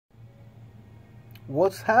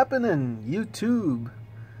What's happening, YouTube?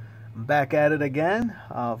 I'm back at it again.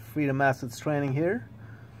 Freedom Assets Training here.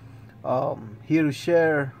 Here to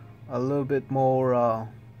share a little bit more,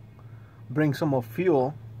 bring some more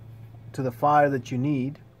fuel to the fire that you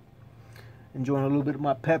need. Enjoying a little bit of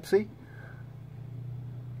my Pepsi.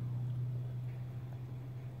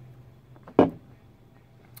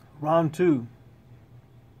 Round two.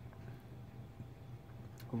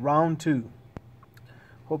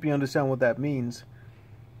 Hope you understand what that means.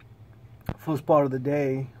 First part of the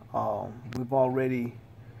day, we've already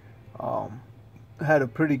had a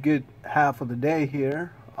pretty good half of the day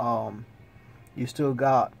here. You still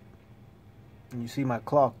got, and you see my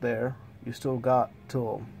clock there, you still got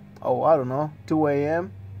till, I don't know, 2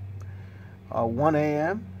 a.m., 1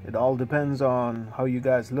 a.m. It all depends on how you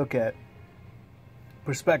guys look at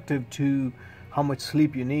perspective to how much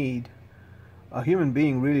sleep you need. A human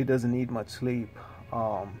being really doesn't need much sleep.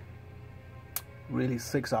 Really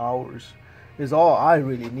 6 hours is all I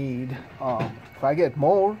really need. If I get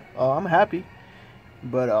more, I'm happy.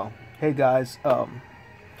 But hey guys, want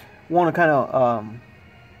to kind of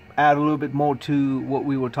add a little bit more to what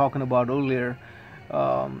we were talking about earlier.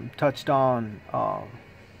 Touched on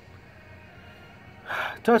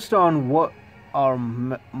what our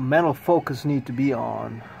mental focus need to be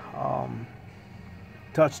on.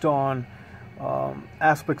 Touched on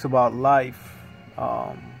aspects about life.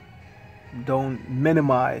 Don't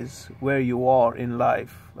minimize where you are in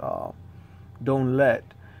life. Don't let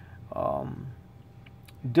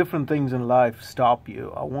different things in life stop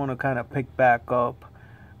you. I want to kind of pick back up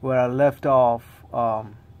where I left off.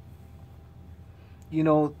 You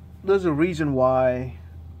know, there's a reason why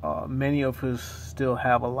many of us still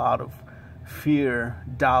have a lot of fear,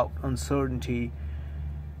 doubt, uncertainty,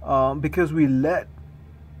 because we let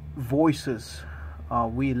voices,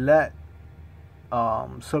 we let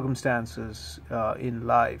circumstances in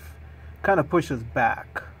life kind of push us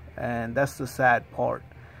back, and that's the sad part.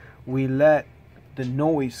 We let the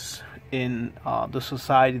noise in the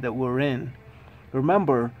society that we're in.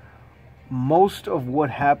 Remember, most of what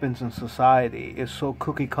happens in society is so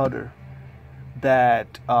cookie cutter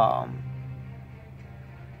that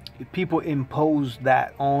people impose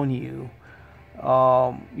that on you.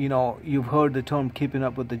 You know, you've heard the term keeping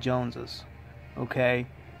up with the Joneses, okay?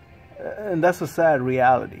 And that's a sad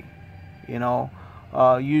reality, you know.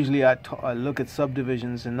 Usually I look at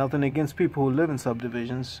subdivisions, and nothing against people who live in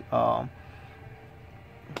subdivisions,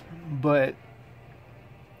 but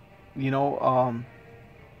you know,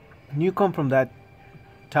 you come from that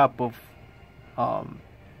type of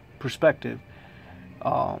perspective,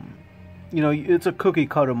 you know, it's a cookie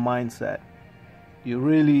cutter mindset. You're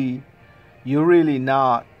really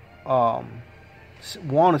not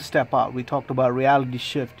want to step out. We talked about reality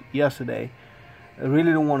shift yesterday. I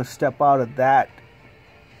really don't want to step out of that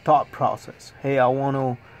thought process. Hey, I want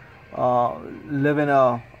to live in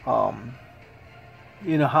a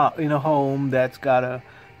home that's got a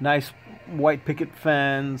nice white picket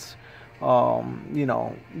fence. You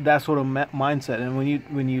know, that sort of mindset. And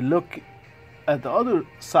when you look at the other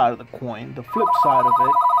side of the coin, the flip side of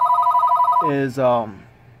it is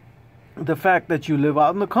the fact that you live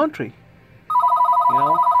out in the country. You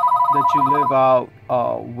know, that you live out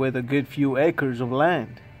with a good few acres of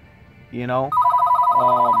land. You know,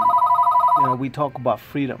 we talk about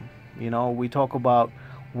freedom. You know, we talk about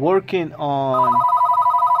working on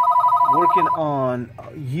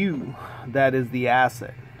you. That is the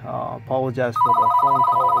asset. Apologize for the phone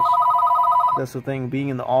calls. That's the thing. Being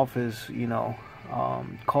in the office, you know,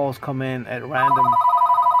 calls come in at random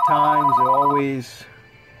times. They're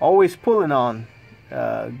always pulling on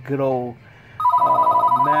good old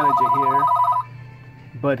manager here.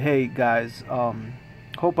 But hey guys,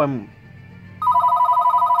 hope I'm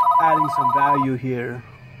adding some value here.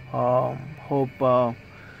 Hope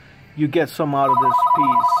you get some out of this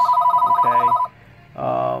piece. Okay,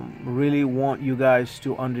 really want you guys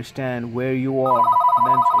to understand where you are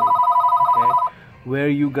mentally, okay, where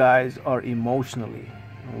you guys are emotionally,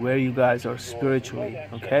 where you guys are spiritually,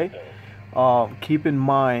 okay. Keep in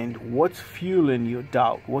mind what's fueling your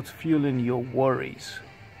doubt, what's fueling your worries,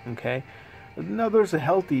 okay. Now there's a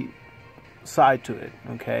healthy side to it,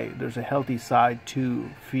 okay. There's a healthy side to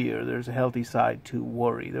fear. There's a healthy side to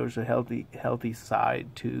worry. There's a healthy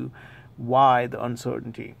side to why the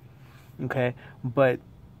uncertainty, okay. But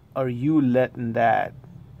are you letting that,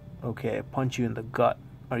 okay, punch you in the gut?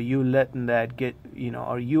 Are you letting that get, you know,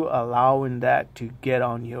 are you allowing that to get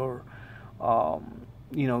on your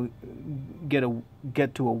you know,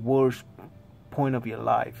 get to a worse point of your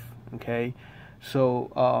life, okay?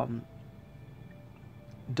 So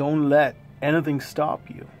don't let anything stop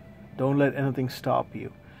you. Don't let anything stop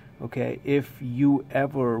you. Okay, if you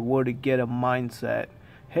ever were to get a mindset,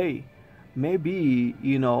 hey, maybe,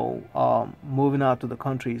 moving out to the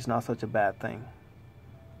country is not such a bad thing.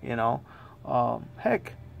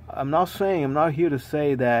 Heck, I'm not here to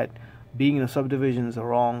say that being in a subdivision is a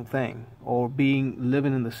wrong thing, or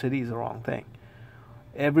living in the city is a wrong thing.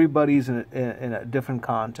 Everybody's in a different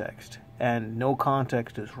context, and no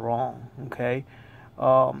context is wrong. Okay,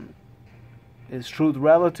 is truth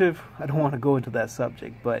relative? I don't want to go into that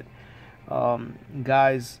subject, but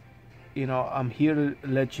guys, I'm here to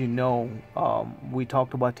let you know. We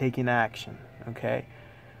talked about taking action. Okay,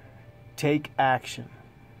 take action.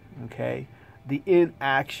 Okay, the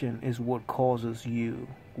inaction is what causes you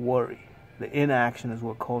worry. The inaction is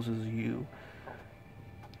what causes you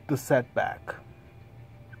the setback.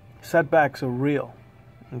 Setbacks are real.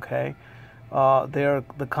 Okay, they're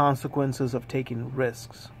the consequences of taking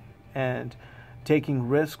risks, and taking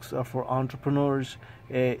risks are for entrepreneurs.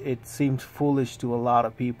 It seems foolish to a lot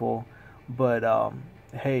of people, but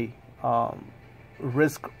hey,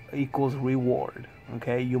 risk equals reward.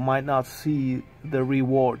 Okay, you might not see the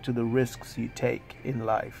reward to the risks you take in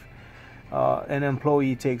life. An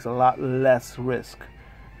employee takes a lot less risk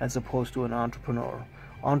as opposed to an entrepreneur.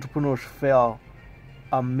 Entrepreneurs fail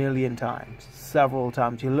a million times, several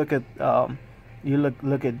times. You look at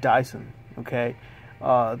look at Dyson. Okay,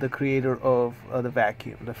 the creator of the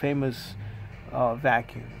vacuum, the famous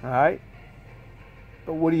vacuum. All right,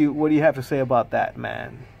 but what do you have to say about that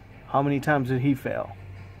man? How many times did he fail?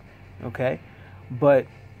 Okay, but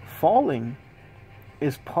falling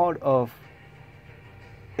is part of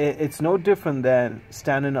it. It's no different than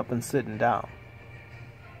standing up and sitting down.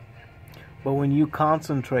 But when you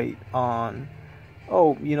concentrate on,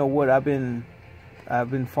 oh, you know what, I've been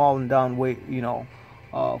falling down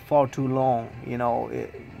far too long.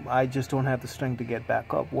 I just don't have the strength to get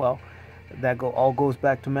back up. Well, that all goes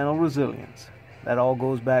back to mental resilience. That all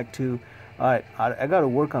goes back to, all right, I got to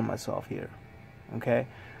work on myself here. Okay,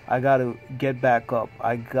 I got to get back up.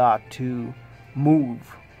 I got to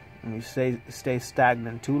move. And you stay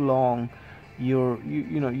stagnant too long, you're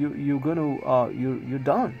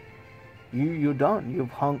done. You're done.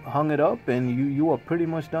 You've hung it up, and you are pretty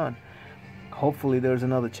much done. Hopefully there's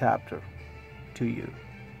another chapter to you.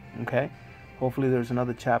 Okay? Hopefully there's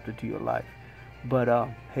another chapter to your life. But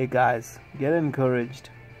hey guys, get encouraged.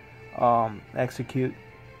 Execute.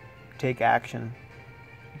 Take action.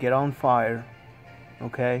 Get on fire.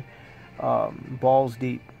 Okay? Balls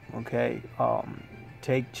deep. Okay?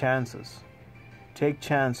 Take chances. Take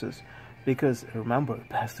chances. Because remember, the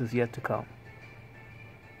best is yet to come.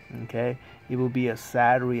 Okay? It will be a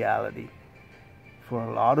sad reality for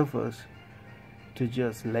a lot of us to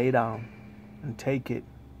just lay down and take it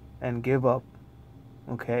and give up.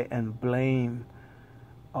 Okay? And blame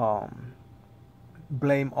all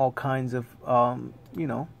kinds of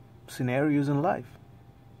scenarios in life.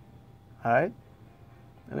 Alright?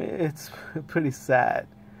 I mean, it's pretty sad.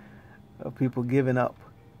 People giving up.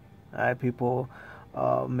 Alright? People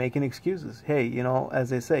making excuses. Hey,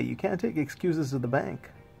 as they say, you can't take excuses to the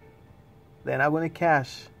bank. They're not going to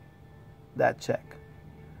cash that check.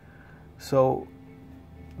 So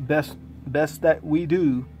best that we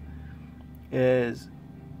do is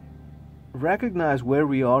recognize where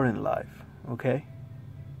we are in life. Okay?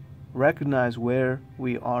 Recognize where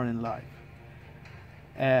we are in life.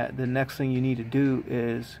 And the next thing you need to do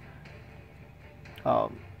is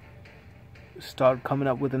start coming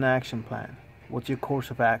up with an action plan. What's your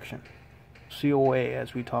course of action? COA,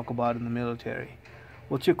 as we talk about in the military.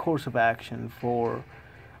 What's your course of action for,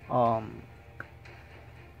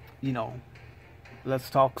 let's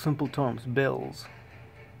talk simple terms, bills.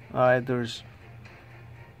 Alright, there's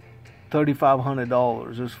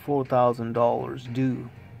 $3,500, there's $4,000 due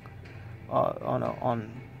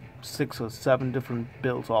on 6 or 7 different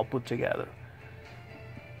bills all put together.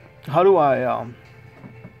 How do I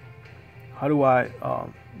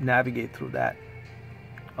navigate through that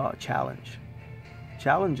challenge?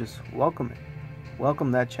 Challenges, welcome it.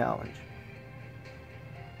 Welcome that challenge.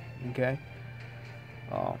 Okay?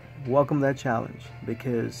 Welcome that challenge,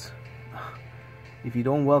 because if you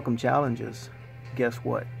don't welcome challenges, guess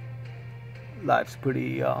what? Life's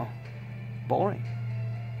pretty boring.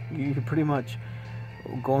 You're pretty much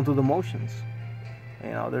going through the motions.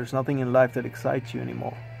 There's nothing in life that excites you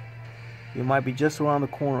anymore. You might be just around the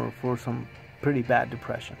corner for some pretty bad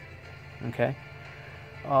depression. Okay?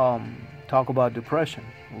 Talk about depression.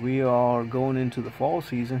 We are going into the fall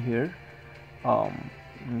season here.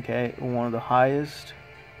 Okay, one of the highest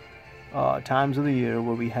times of the year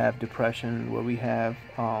where we have depression, where we have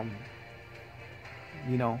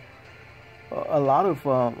a lot of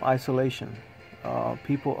isolation.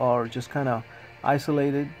 People are just kind of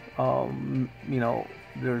isolated.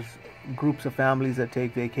 There's groups of families that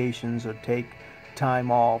take vacations or take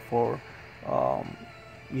time off, or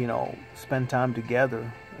spend time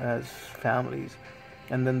together as families.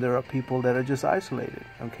 And then there are people that are just isolated,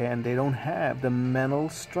 okay, and they don't have the mental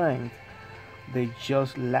strength. They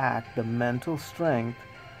just lack the mental strength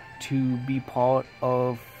to be part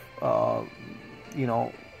of,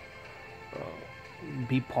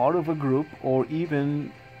 be part of a group, or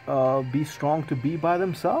even be strong to be by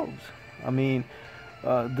themselves. I mean,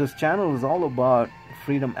 this channel is all about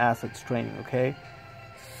freedom assets training, okay?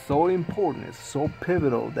 So important, it's so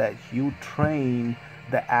pivotal that you train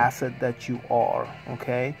the asset that you are,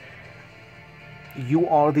 okay? You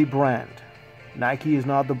are the brand. Nike is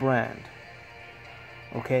not the brand.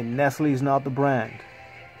 Okay, Nestle is not the brand.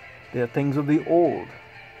 They are things of the old.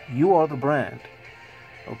 You are the brand.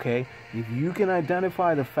 Okay, if you can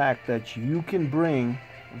identify the fact that you can bring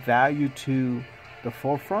value to the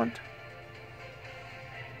forefront,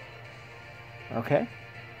 okay,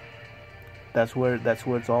 that's where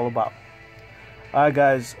it's all about. All right,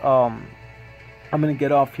 guys. I'm gonna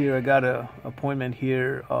get off here. I got a appointment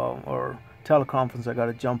here, or teleconference I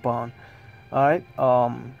gotta jump on. All right.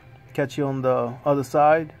 Catch you on the other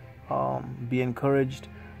side. Be encouraged.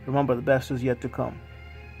 Remember, the best is yet to come.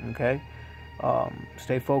 Okay.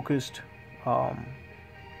 Stay focused.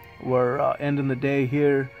 We're ending the day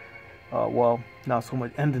here. Well, not so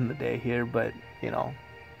much ending the day here, but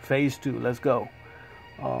phase 2. Let's go.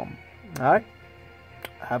 All right.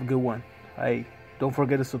 Have a good one. Hey, don't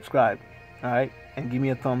forget to subscribe. All right, and give me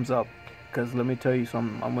a thumbs up, because let me tell you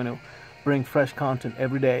something. I'm going to bring fresh content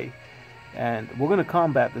every day, and we're going to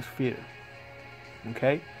combat this fear.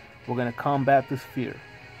 Okay, we're going to combat this fear.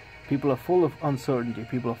 People are full of uncertainty.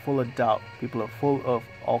 People are full of doubt. People are full of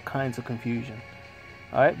all kinds of confusion.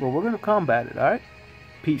 All right, but we're going to combat it. All right,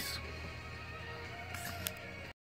 peace.